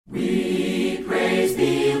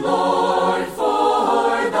Lord,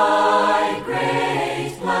 for thy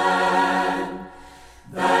great plan,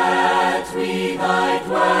 that we thy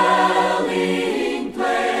dwelling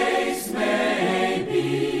place may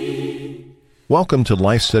be. Welcome to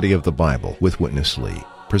Life Study of the Bible with Witness Lee,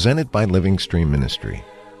 presented by Living Stream Ministry.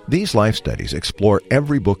 These life studies explore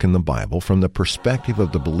every book in the Bible from the perspective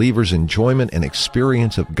of the believer's enjoyment and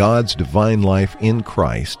experience of God's divine life in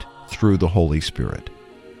Christ through the Holy Spirit.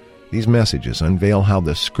 These messages unveil how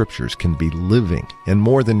the Scriptures can be living and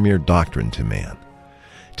more than mere doctrine to man.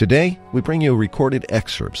 Today, we bring you recorded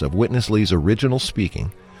excerpts of Witness Lee's original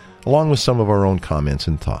speaking, along with some of our own comments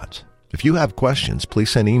and thoughts. If you have questions,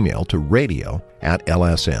 please send email to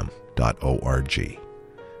radio@lsm.org.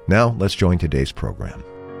 Now, let's join today's program.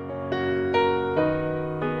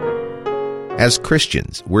 As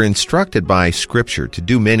Christians, we're instructed by Scripture to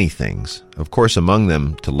do many things. Of course, among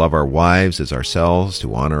them, to love our wives as ourselves,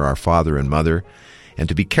 to honor our father and mother, and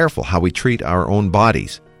to be careful how we treat our own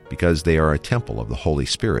bodies, because they are a temple of the Holy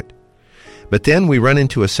Spirit. But then we run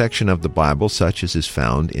into a section of the Bible such as is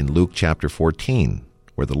found in Luke chapter 14,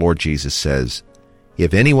 where the Lord Jesus says,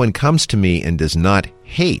 "If anyone comes to me and does not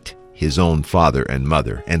hate his own father and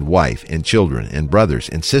mother and wife and children and brothers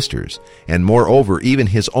and sisters, and moreover even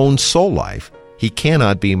his own soul life, he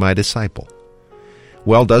cannot be my disciple."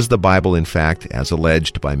 Well, does the Bible, in fact, as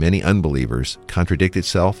alleged by many unbelievers, contradict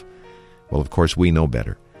itself? Well, of course, we know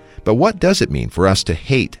better. But what does it mean for us to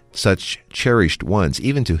hate such cherished ones,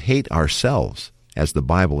 even to hate ourselves, as the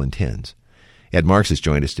Bible intends? Ed Marks has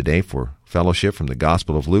joined us today for fellowship from the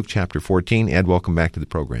Gospel of Luke, chapter 14. Ed, welcome back to the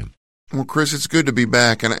program. Well, Chris, it's good to be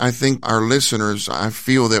back, and I think our listeners, I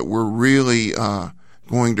feel that we're really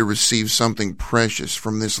going to receive something precious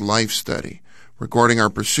from this life study regarding our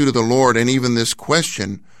pursuit of the Lord, and even this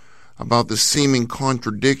question about the seeming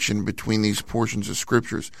contradiction between these portions of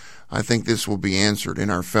Scriptures. I think this will be answered in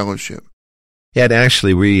our fellowship. Ed,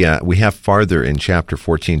 actually, we have farther in chapter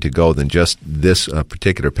 14 to go than just this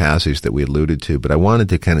particular passage that we alluded to, but I wanted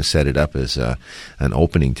to kind of set it up as an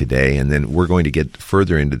opening today, and then we're going to get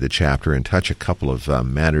further into the chapter and touch a couple of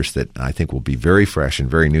matters that I think will be very fresh and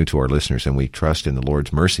very new to our listeners, and we trust in the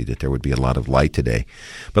Lord's mercy that there would be a lot of light today.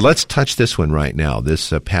 But let's touch this one right now,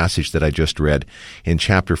 this passage that I just read in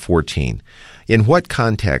chapter 14. In what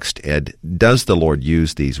context, Ed, does the Lord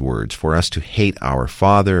use these words for us to hate our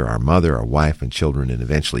father, our mother, our wife, and children, and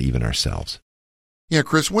eventually even ourselves? Yeah,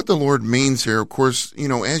 Chris, what the Lord means here, of course,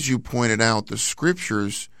 as you pointed out, the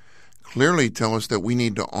Scriptures clearly tell us that we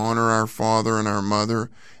need to honor our father and our mother,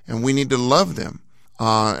 and we need to love them,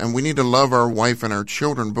 and we need to love our wife and our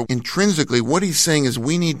children. But intrinsically, what he's saying is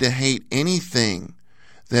we need to hate anything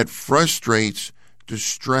that frustrates,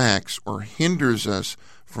 distracts, or hinders us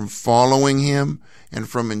from following him and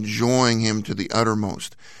from enjoying him to the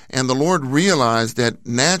uttermost. And the Lord realized that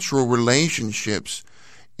natural relationships,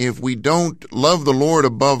 if we don't love the Lord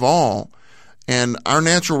above all, and our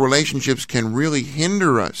natural relationships can really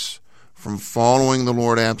hinder us from following the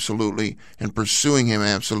Lord absolutely and pursuing him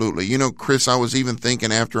absolutely. Chris, I was even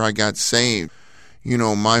thinking after I got saved,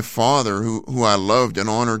 my father, who I loved and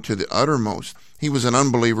honored to the uttermost, he was an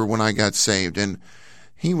unbeliever when I got saved, and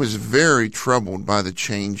he was very troubled by the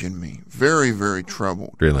change in me. Very, very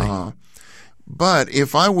troubled. Really? But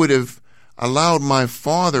if I would have allowed my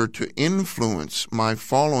father to influence my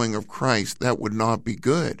following of Christ, that would not be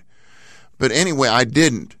good. But anyway, I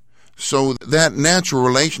didn't. So that natural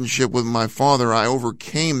relationship with my father, I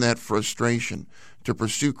overcame that frustration to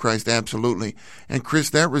pursue Christ absolutely. And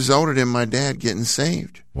Chris, that resulted in my dad getting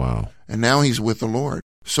saved. Wow. And now he's with the Lord.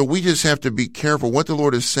 So we just have to be careful. What the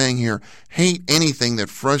Lord is saying here, hate anything that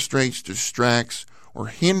frustrates, distracts, or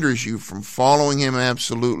hinders you from following him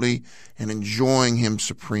absolutely and enjoying him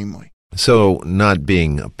supremely. So not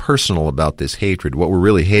being personal about this hatred, what we're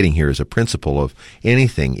really hating here is a principle of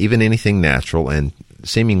anything, even anything natural and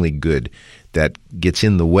seemingly good, that gets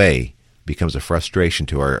in the way, becomes a frustration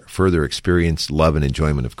to our further experience, love, and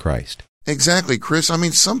enjoyment of Christ. Exactly, Chris.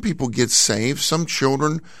 Some people get saved. Some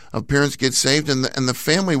children of parents get saved, and the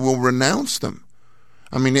family will renounce them.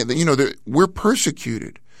 We're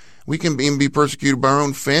persecuted. We can be persecuted by our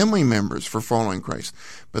own family members for following Christ.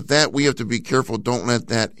 But that we have to be careful. Don't let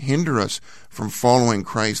that hinder us from following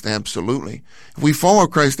Christ absolutely. If we follow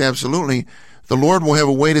Christ absolutely, the Lord will have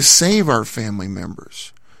a way to save our family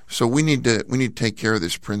members. So we need to take care of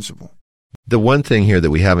this principle. The one thing here that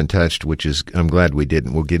we haven't touched, which is, I'm glad we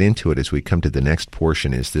didn't, we'll get into it as we come to the next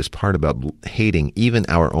portion, is this part about hating even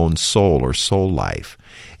our own soul or soul life.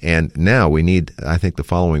 And now we need, I think, the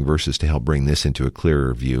following verses to help bring this into a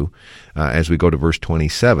clearer view. As we go to verse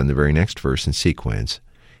 27, the very next verse in sequence,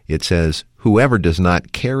 it says, Whoever does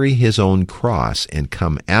not carry his own cross and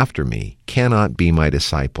come after me cannot be my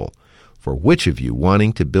disciple. For which of you,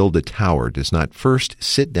 wanting to build a tower, does not first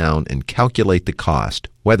sit down and calculate the cost,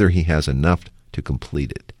 whether he has enough to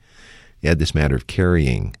complete it? Ed, this matter of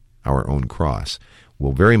carrying our own cross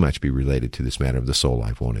will very much be related to this matter of the soul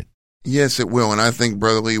life, won't it? Yes, it will. And I think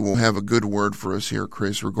Brother Lee will have a good word for us here,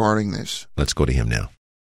 Chris, regarding this. Let's go to him now.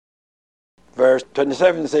 Verse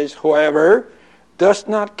 27 says, whoever does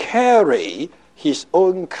not carry his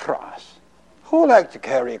own cross. Who likes to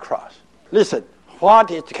carry a cross? Listen,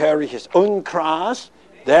 what is to carry his own cross?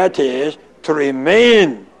 That is to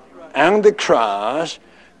remain on the cross,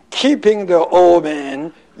 keeping the old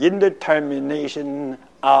man in the termination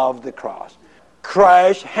of the cross.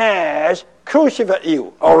 Christ has crucified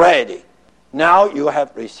you already. Now you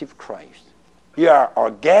have received Christ. You are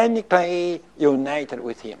organically united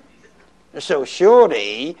with him. So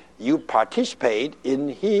surely you participate in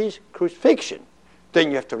his crucifixion. Then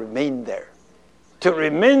you have to remain there. To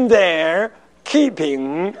remain there,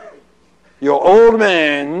 keeping your old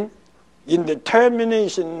man in the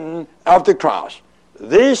termination of the cross.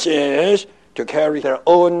 This is to carry their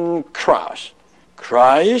own cross.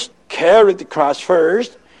 Christ carried the cross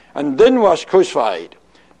first and then was crucified.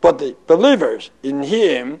 But the believers in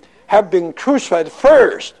him have been crucified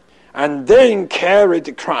first and then carried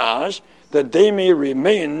the cross, that they may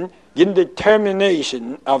remain in the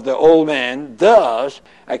termination of the old man, thus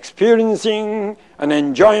experiencing and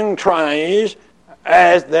enjoying Christ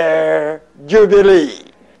as their jubilee,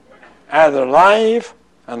 as their life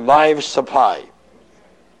and life supply.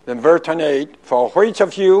 Then verse 28, for which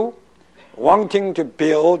of you, wanting to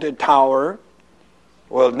build a tower,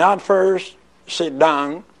 will not first sit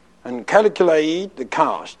down and calculate the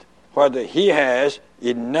cost, whether he has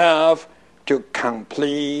enough to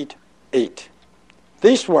complete it?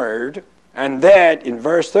 This word and that in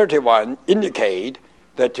verse 31 indicate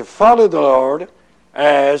that to follow the Lord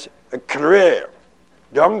as a career.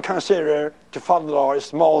 Don't consider to follow the Lord a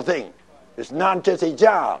small thing. It's not just a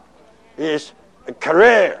job. It's a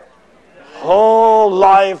career. Whole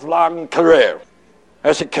lifelong career.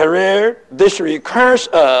 As a career, this requires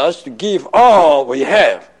us to give all we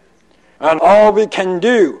have and all we can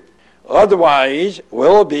do. Otherwise,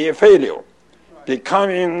 we'll be a failure,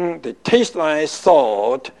 becoming the tasteless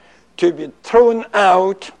thought to be thrown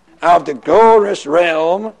out of the glorious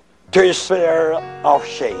realm to a sphere of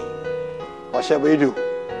shame. What shall we do?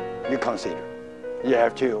 You consider. You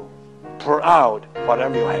have to pour out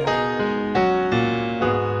whatever you have.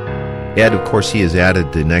 Ed, of course, he has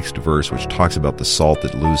added the next verse, which talks about the salt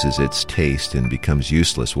that loses its taste and becomes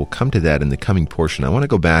useless. We'll come to that in the coming portion. I want to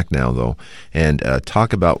go back now, though, and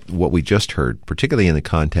talk about what we just heard, particularly in the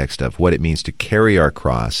context of what it means to carry our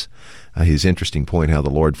cross. His interesting point, how the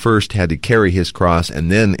Lord first had to carry his cross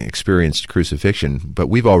and then experienced crucifixion, but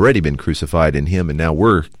we've already been crucified in him, and now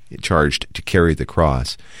we're charged to carry the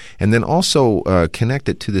cross. And then also connect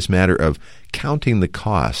it to this matter of counting the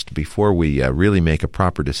cost before we really make a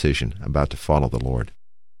proper decision about to follow the Lord.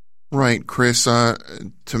 Right, Chris. To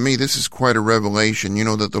me, this is quite a revelation,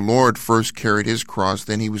 that the Lord first carried his cross,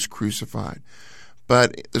 then he was crucified.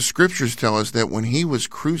 But the Scriptures tell us that when he was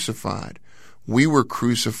crucified, we were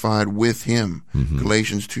crucified with him. Mm-hmm.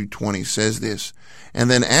 Galatians 2:20 says this. And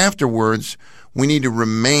then afterwards, we need to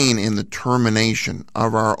remain in the termination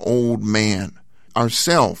of our old man.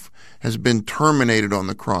 Ourself has been terminated on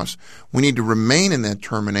the cross. We need to remain in that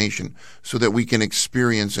termination so that we can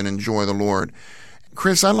experience and enjoy the Lord.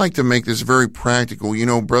 Chris, I'd like to make this very practical.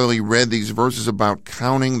 Brother Lee read these verses about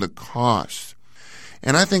counting the cost.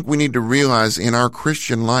 And I think we need to realize in our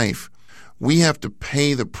Christian life, we have to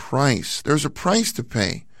pay the price. There's a price to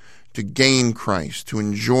pay to gain Christ, to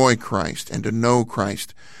enjoy Christ, and to know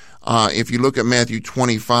Christ. If you look at Matthew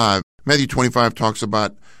 25 talks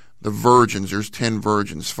about the virgins. There's 10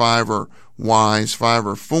 virgins. 5 are wise, 5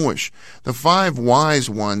 are foolish. The 5 wise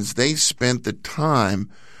ones, they spent the time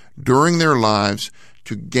during their lives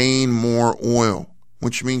to gain more oil,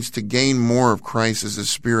 which means to gain more of Christ as a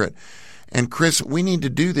Spirit. And Chris, we need to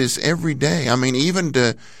do this every day. Even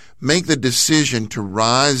to make the decision to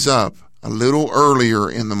rise up a little earlier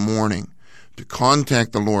in the morning, to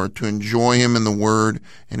contact the Lord, to enjoy him in the Word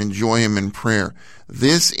and enjoy him in prayer.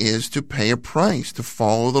 This is to pay a price, to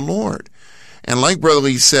follow the Lord. And like Brother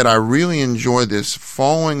Lee said, I really enjoy this.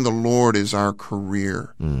 Following the Lord is our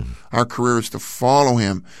career. Our career is to follow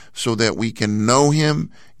him so that we can know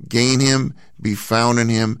him, gain him, be found in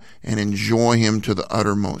him, and enjoy him to the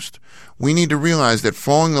uttermost. We need to realize that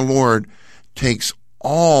following the Lord takes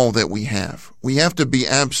all that we have. We have to be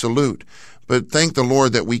absolute, but thank the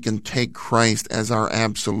Lord that we can take Christ as our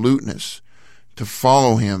absoluteness to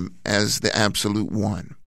follow him as the absolute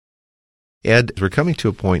one. Ed, we're coming to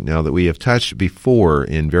a point now that we have touched before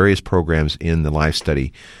in various programs in the life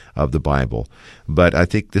study of the Bible, but I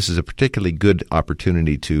think this is a particularly good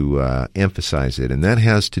opportunity to emphasize it, and that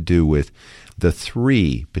has to do with the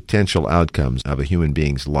three potential outcomes of a human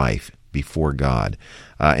being's life before God.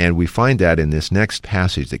 And we find that in this next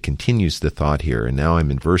passage that continues the thought here, and now I'm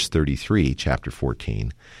in verse 33, chapter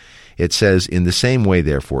 14. It says, "In the same way,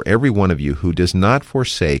 therefore, every one of you who does not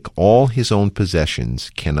forsake all his own possessions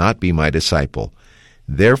cannot be my disciple.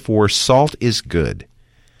 Therefore, salt is good.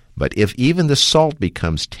 But if even the salt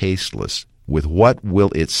becomes tasteless, with what will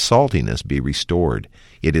its saltiness be restored?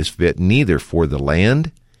 It is fit neither for the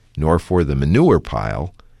land nor for the manure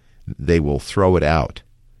pile. They will throw it out.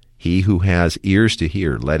 He who has ears to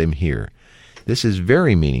hear, let him hear." This is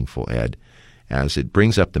very meaningful, Ed, as it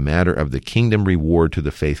brings up the matter of the kingdom reward to the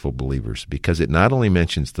faithful believers, because it not only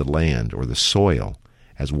mentions the land or the soil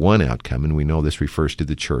as one outcome, and we know this refers to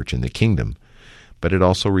the church and the kingdom, but it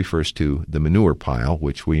also refers to the manure pile,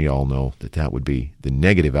 which we all know that would be the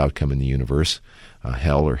negative outcome in the universe,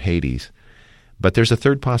 hell or Hades. But there's a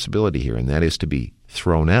third possibility here, and that is to be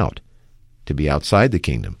thrown out, to be outside the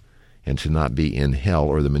kingdom, and to not be in hell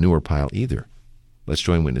or the manure pile either. Let's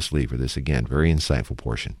join Witness Lee for this again, very insightful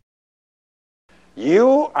portion.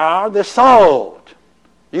 You are the salt.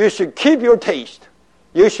 You should keep your taste.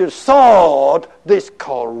 You should salt this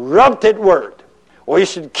corrupted world. We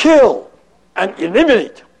should kill and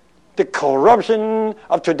eliminate the corruption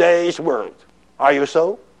of today's world. Are you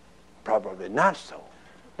so? Probably not so.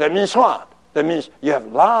 That means what? That means you have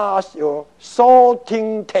lost your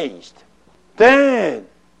salting taste. Then,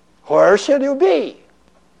 where shall you be?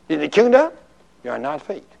 In the kingdom? You are not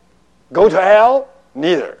fit. Go to hell?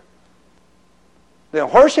 Neither. Then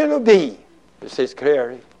where shall you be? It says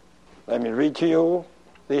clearly. Let me read to you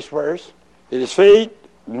this verse. It is fit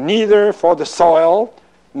neither for the soil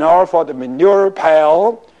nor for the manure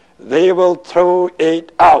pile. They will throw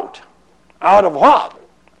it out. Out of what?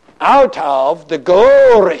 Out of the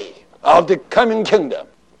glory of the coming kingdom.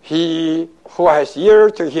 He who has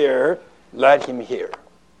ears to hear, let him hear.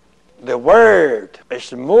 The word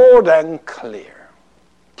is more than clear.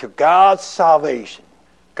 To God's salvation,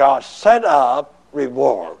 God set up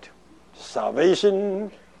reward.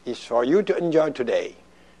 Salvation is for you to enjoy today.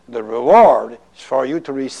 The reward is for you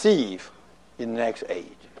to receive in the next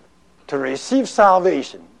age. To receive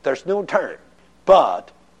salvation, there's no term.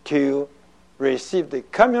 But to receive the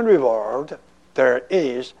coming reward, there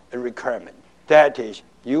is a requirement. That is,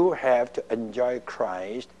 you have to enjoy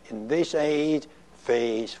Christ in this age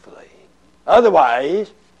faithfully.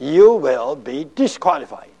 Otherwise, you will be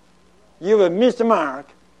disqualified. You will miss the mark.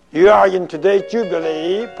 You are in today's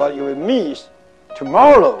Jubilee, but you will miss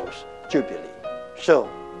tomorrow's Jubilee. So,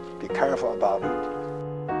 be careful about it.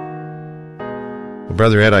 Well,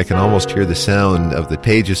 Brother Ed, I can almost hear the sound of the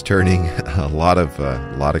pages turning. A lot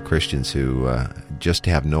of Christians who just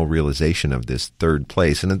have no realization of this third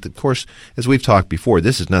place. And of course, as we've talked before,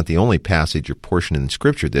 this is not the only passage or portion in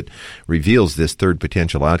Scripture that reveals this third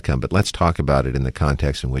potential outcome. But let's talk about it in the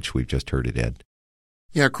context in which we've just heard it, Ed.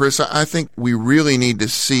 Yeah, Chris, I think we really need to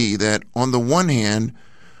see that on the one hand,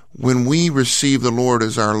 when we receive the Lord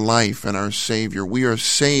as our life and our Savior, we are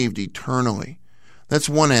saved eternally. That's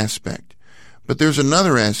one aspect. But there's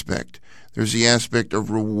another aspect. There's the aspect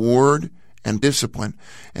of reward and discipline.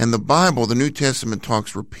 And the Bible, the New Testament,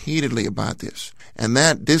 talks repeatedly about this. And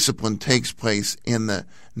that discipline takes place in the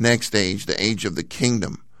next age, the age of the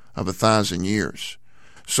kingdom of 1,000 years.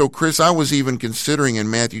 So, Chris, I was even considering in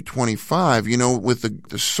Matthew 25, with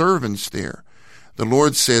the servants there, the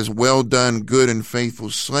Lord says, "Well done, good and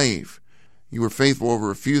faithful slave. You were faithful over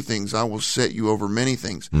a few things. I will set you over many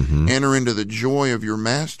things. Mm-hmm. Enter into the joy of your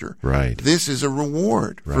master." Right. This is a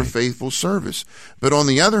reward for faithful service. But on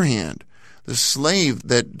the other hand, the slave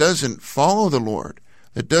that doesn't follow the Lord,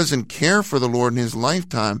 that doesn't care for the Lord in his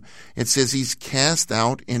lifetime, it says he's cast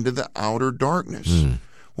out into the outer darkness. Mm.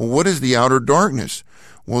 Well, what is the outer darkness?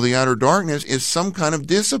 Well, the outer darkness is some kind of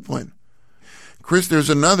discipline. Chris, there's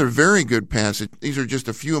another very good passage. These are just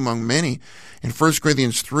a few among many. In 1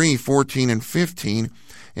 Corinthians 3, 14 and 15,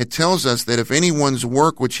 it tells us that if anyone's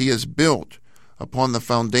work which he has built upon the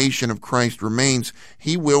foundation of Christ remains,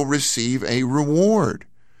 he will receive a reward.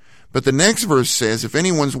 But the next verse says, if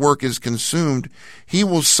anyone's work is consumed, he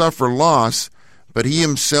will suffer loss, but he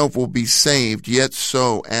himself will be saved, yet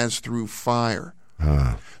so as through fire.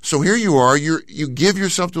 So here you are, you give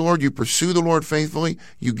yourself to the Lord, you pursue the Lord faithfully,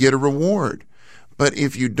 you get a reward. But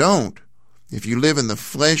if you don't, If you live in the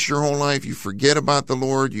flesh your whole life, you forget about the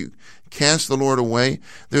Lord, you cast the Lord away,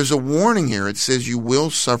 there's a warning here. It says you will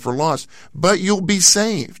suffer loss, but you'll be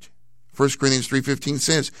saved. 1 Corinthians 3:15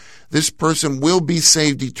 says, this person will be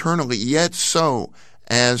saved eternally, yet so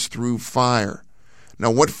as through fire.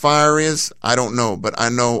 Now, what fire is, I don't know, but I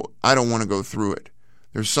know I don't want to go through it.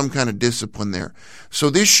 There's some kind of discipline there. So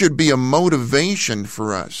this should be a motivation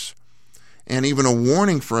for us and even a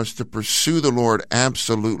warning for us to pursue the Lord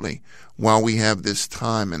absolutely while we have this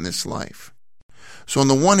time in this life. So on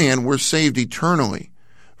the one hand, we're saved eternally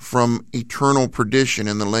from eternal perdition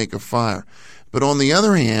in the lake of fire. But on the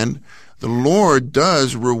other hand, the Lord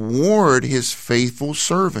does reward his faithful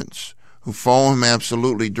servants who follow him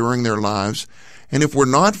absolutely during their lives. And if we're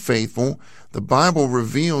not faithful, the Bible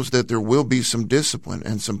reveals that there will be some discipline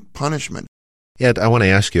and some punishment. Ed, I want to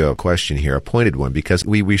ask you a question here, a pointed one, because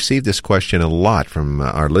we receive this question a lot from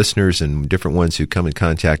our listeners and different ones who come in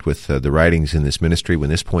contact with the writings in this ministry. When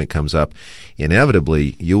this point comes up,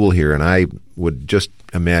 inevitably you will hear, and I would just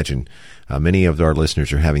imagine many of our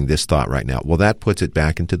listeners are having this thought right now, well, that puts it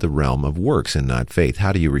back into the realm of works and not faith.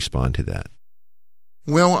 How do you respond to that?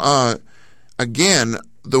 Well, again,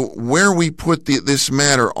 where we put this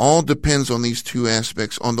matter all depends on these two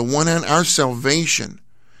aspects. On the one hand, our salvation,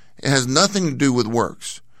 it has nothing to do with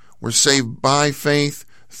works. We're saved by faith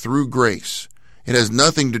through grace. It has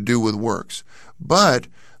nothing to do with works. But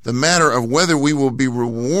the matter of whether we will be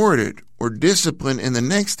rewarded or disciplined in the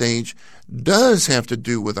next stage does have to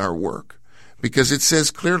do with our work. Because it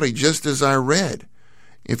says clearly, just as I read,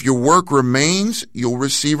 if your work remains, you'll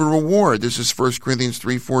receive a reward. This is 1 Corinthians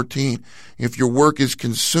 3:14. If your work is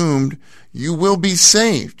consumed, you will be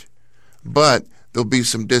saved. But there'll be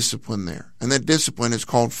some discipline there. And that discipline is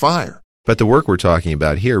called fire. But the work we're talking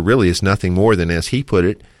about here really is nothing more than, as he put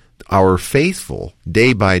it, our faithful,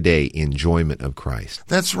 day-by-day enjoyment of Christ.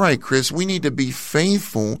 That's right, Chris. We need to be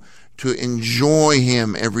faithful to enjoy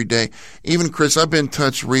him every day. Even, Chris, I've been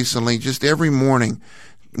touched recently, just every morning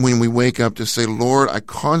when we wake up, to say, Lord, I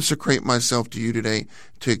consecrate myself to you today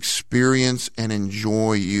to experience and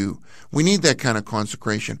enjoy you. We need that kind of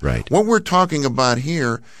consecration. Right. What we're talking about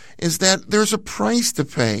here is that there's a price to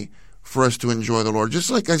pay for us to enjoy the Lord. Just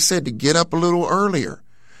like I said, to get up a little earlier,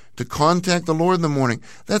 to contact the Lord in the morning,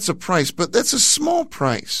 that's a price. But that's a small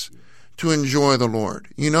price to enjoy the Lord,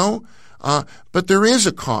 you know? But there is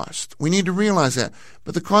a cost. We need to realize that.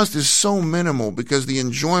 But the cost is so minimal because the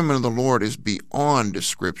enjoyment of the Lord is beyond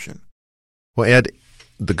description. Well, Ed,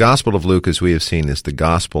 the Gospel of Luke, as we have seen, is the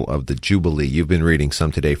Gospel of the Jubilee. You've been reading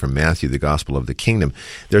some today from Matthew, the Gospel of the Kingdom.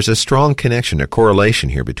 There's a strong connection, a correlation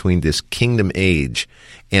here between this kingdom age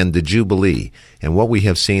and the Jubilee. And what we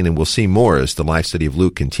have seen, and we'll see more as the life study of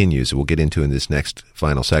Luke continues, we'll get into in this next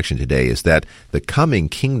final section today, is that the coming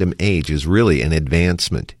kingdom age is really an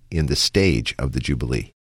advancement in the stage of the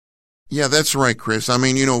Jubilee. Yeah, that's right, Chris. I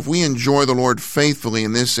mean, if we enjoy the Lord faithfully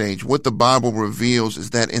in this age, what the Bible reveals is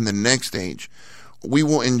that in the next age, we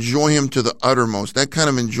will enjoy him to the uttermost. That kind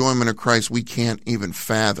of enjoyment of Christ we can't even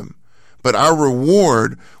fathom. But our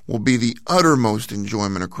reward will be the uttermost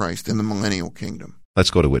enjoyment of Christ in the millennial kingdom.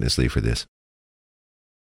 Let's go to Witness Lee for this.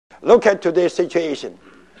 Look at today's situation.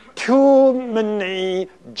 Too many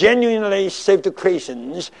genuinely saved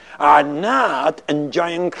Christians are not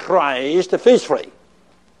enjoying Christ faithfully.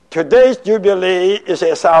 Today's Jubilee is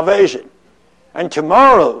a salvation, and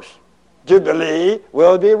tomorrow's Jubilee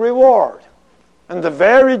will be reward. And the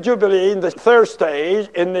very Jubilee in the third stage,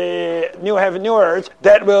 in the new heaven, new earth,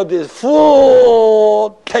 that will be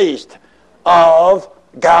full taste of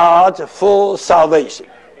God's full salvation.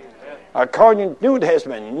 According to New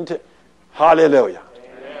Testament, hallelujah.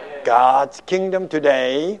 God's kingdom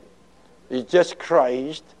today is just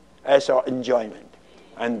Christ as our enjoyment.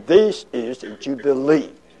 And this is the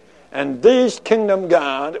Jubilee. And this kingdom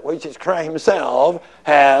God, which is Christ himself,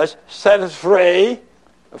 has set us free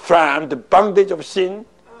from the bondage of sin,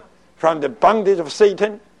 from the bondage of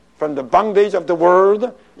Satan, from the bondage of the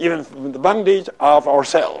world, even from the bondage of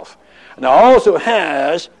ourselves. And also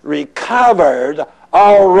has recovered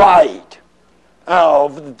our right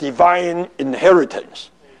of the divine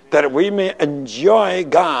inheritance, that we may enjoy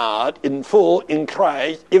God in full in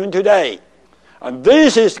Christ even today. And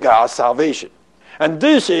this is God's salvation. And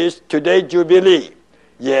this is today's Jubilee.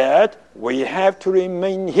 Yet we have to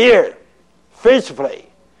remain here faithfully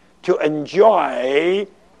to enjoy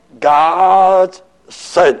God's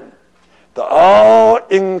Son, the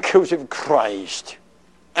all-inclusive Christ,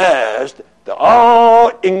 as the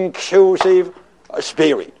all-inclusive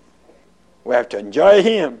Spirit. We have to enjoy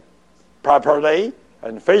him properly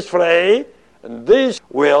and faithfully, and this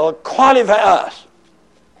will qualify us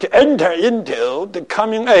to enter into the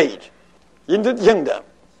coming age. into the kingdom.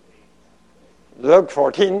 Luke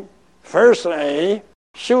 14, firstly,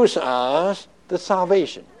 shows us the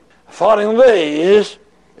salvation. Following this,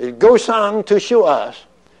 it goes on to show us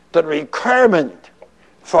the requirement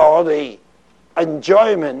for the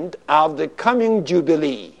enjoyment of the coming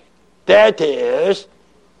Jubilee. That is,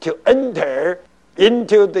 to enter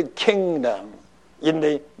into the kingdom in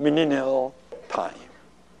the millennial time.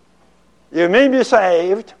 You may be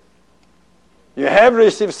saved, you have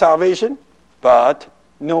received salvation, but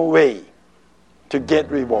no way to get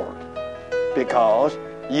reward, because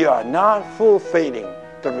you are not fulfilling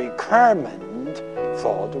the requirement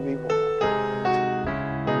for the reward.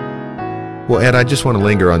 Well, Ed, I just want to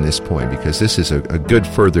linger on this point because this is a good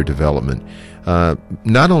further development.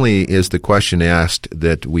 Not only is the question asked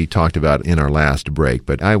that we talked about in our last break,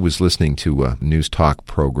 but I was listening to a news talk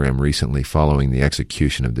program recently following the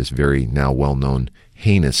execution of this very now well-known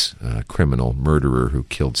heinous criminal murderer who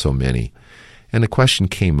killed so many. And the question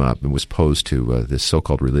came up and was posed to this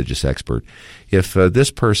so-called religious expert. If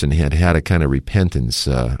this person had had a kind of repentance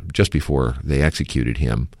just before they executed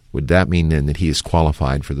him, would that mean then that he is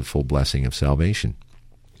qualified for the full blessing of salvation?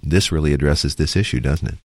 This really addresses this issue, doesn't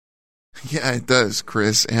it? Yeah, it does,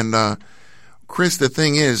 Chris. And Chris, the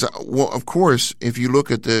thing is, well, of course, if you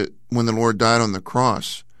look at when the Lord died on the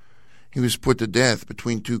cross, he was put to death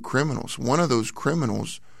between two criminals. One of those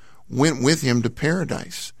criminals went with him to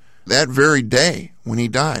paradise that very day when he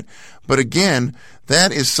died. But again,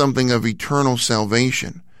 that is something of eternal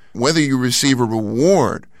salvation. Whether you receive a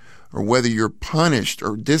reward or whether you're punished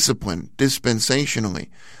or disciplined dispensationally,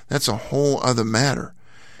 that's a whole other matter.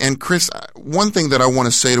 And Chris, one thing that I want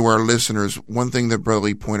to say to our listeners, one thing that Brother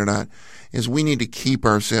Lee pointed out, is we need to keep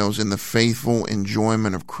ourselves in the faithful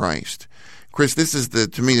enjoyment of Christ. Chris,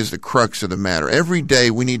 to me, this is the crux of the matter. Every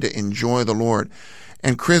day we need to enjoy the Lord.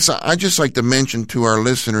 And Chris, I just like to mention to our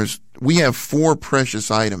listeners, we have 4 precious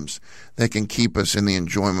items that can keep us in the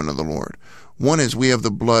enjoyment of the Lord. One is we have the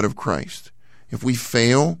blood of Christ. If we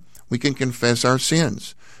fail, we can confess our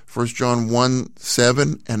sins. 1 John 1,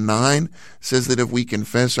 7 and 9 says that if we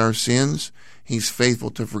confess our sins, he's faithful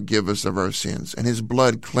to forgive us of our sins, and his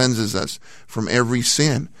blood cleanses us from every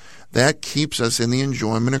sin. That keeps us in the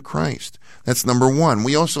enjoyment of Christ. That's number 1.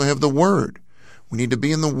 We also have the Word. We need to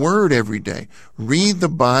be in the Word every day. Read the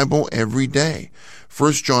Bible every day.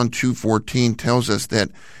 1 John 2:14 tells us that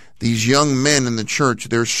these young men in the church,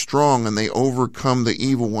 they're strong and they overcome the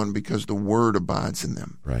evil one because the Word abides in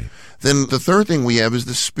them. Right. Then the third thing we have is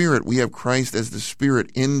the Spirit. We have Christ as the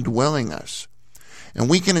Spirit indwelling us. And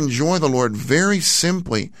we can enjoy the Lord very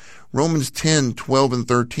simply. Romans 10:12 and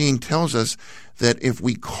 13 tells us that if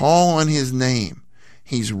we call on his name,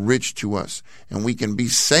 he's rich to us. And we can be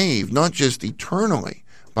saved, not just eternally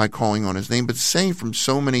by calling on his name, but saved from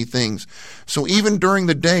so many things. So even during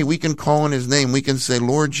the day, we can call on his name. We can say,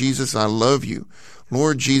 Lord Jesus, I love you.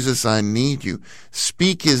 Lord Jesus, I need you.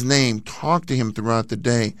 Speak his name. Talk to him throughout the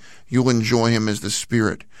day. You'll enjoy him as the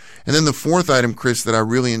Spirit. And then the fourth item, Chris, that I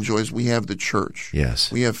really enjoy is we have the church. Yes.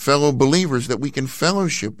 We have fellow believers that we can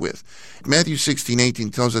fellowship with. Matthew 16:18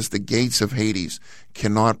 tells us the gates of Hades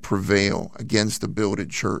cannot prevail against the builded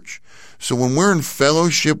church. So when we're in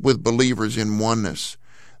fellowship with believers in oneness,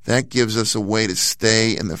 that gives us a way to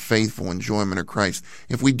stay in the faithful enjoyment of Christ.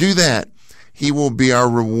 If we do that, he will be our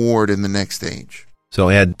reward in the next age. So,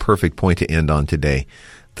 Ed, perfect point to end on today.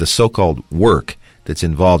 The so-called work that's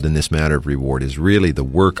involved in this matter of reward is really the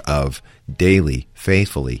work of daily,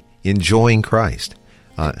 faithfully enjoying Christ.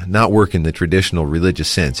 Not work in the traditional religious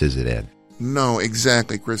sense, is it, Ed? No,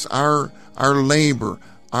 exactly, Chris. Our labor,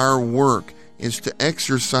 our work is to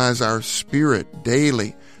exercise our spirit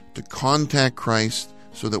daily to contact Christ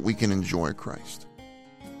so that we can enjoy Christ.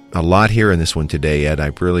 A lot here in this one today, Ed.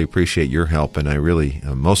 I really appreciate your help, and I really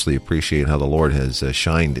mostly appreciate how the Lord has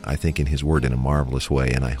shined, I think, in his word in a marvelous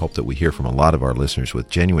way, and I hope that we hear from a lot of our listeners with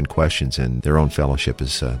genuine questions and their own fellowship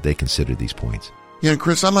as they consider these points. Yeah, and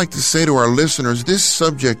Chris, I'd like to say to our listeners, this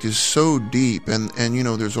subject is so deep, and you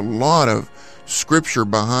know, there's a lot of scripture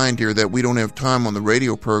behind here that we don't have time on the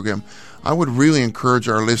radio program. I would really encourage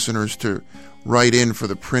our listeners to write in for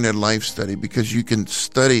the printed life study, because you can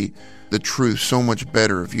study the truth so much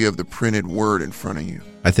better if you have the printed word in front of you.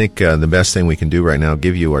 I think the best thing we can do right now,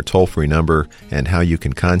 give you our toll-free number and how you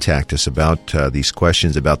can contact us about these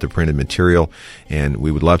questions about the printed material, and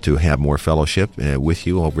we would love to have more fellowship with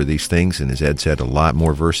you over these things, and as Ed said, a lot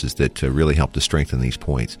more verses that really help to strengthen these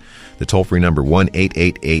points. The toll-free number,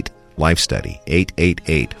 1-888-LIFE-STUDY,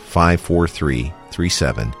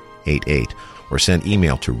 888-543-3788, or send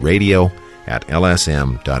email to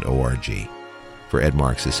radio@lsm.org. For Ed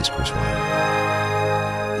Marks, this is Chris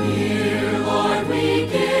Wiley. Dear Lord, we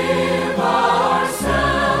give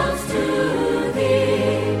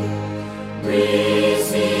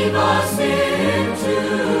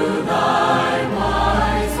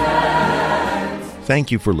Thank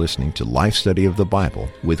you for listening to Life Study of the Bible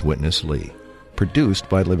with Witness Lee, produced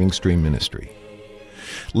by Living Stream Ministry.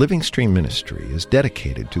 Living Stream Ministry is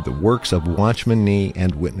dedicated to the works of Watchman Nee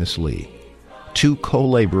and Witness Lee, two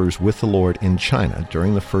co-laborers with the Lord in China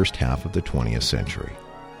during the first half of the 20th century.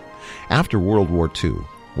 After World War II,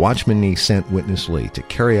 Watchman Nee sent Witness Lee to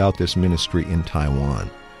carry out this ministry in Taiwan.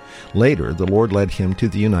 Later, the Lord led him to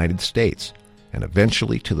the United States and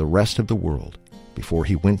eventually to the rest of the world before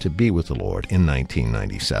he went to be with the Lord in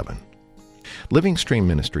 1997. Living Stream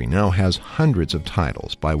Ministry now has hundreds of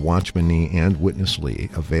titles by Watchman Nee and Witness Lee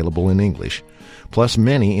available in English, plus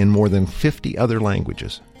many in more than 50 other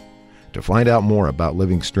languages. To find out more about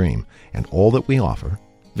Living Stream and all that we offer,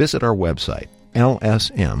 visit our website,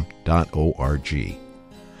 lsm.org.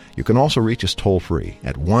 You can also reach us toll-free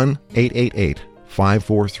at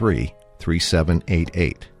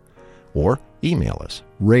 1-888-543-3788 or email us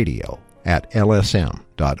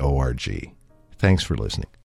radio@lsm.org. Thanks for listening.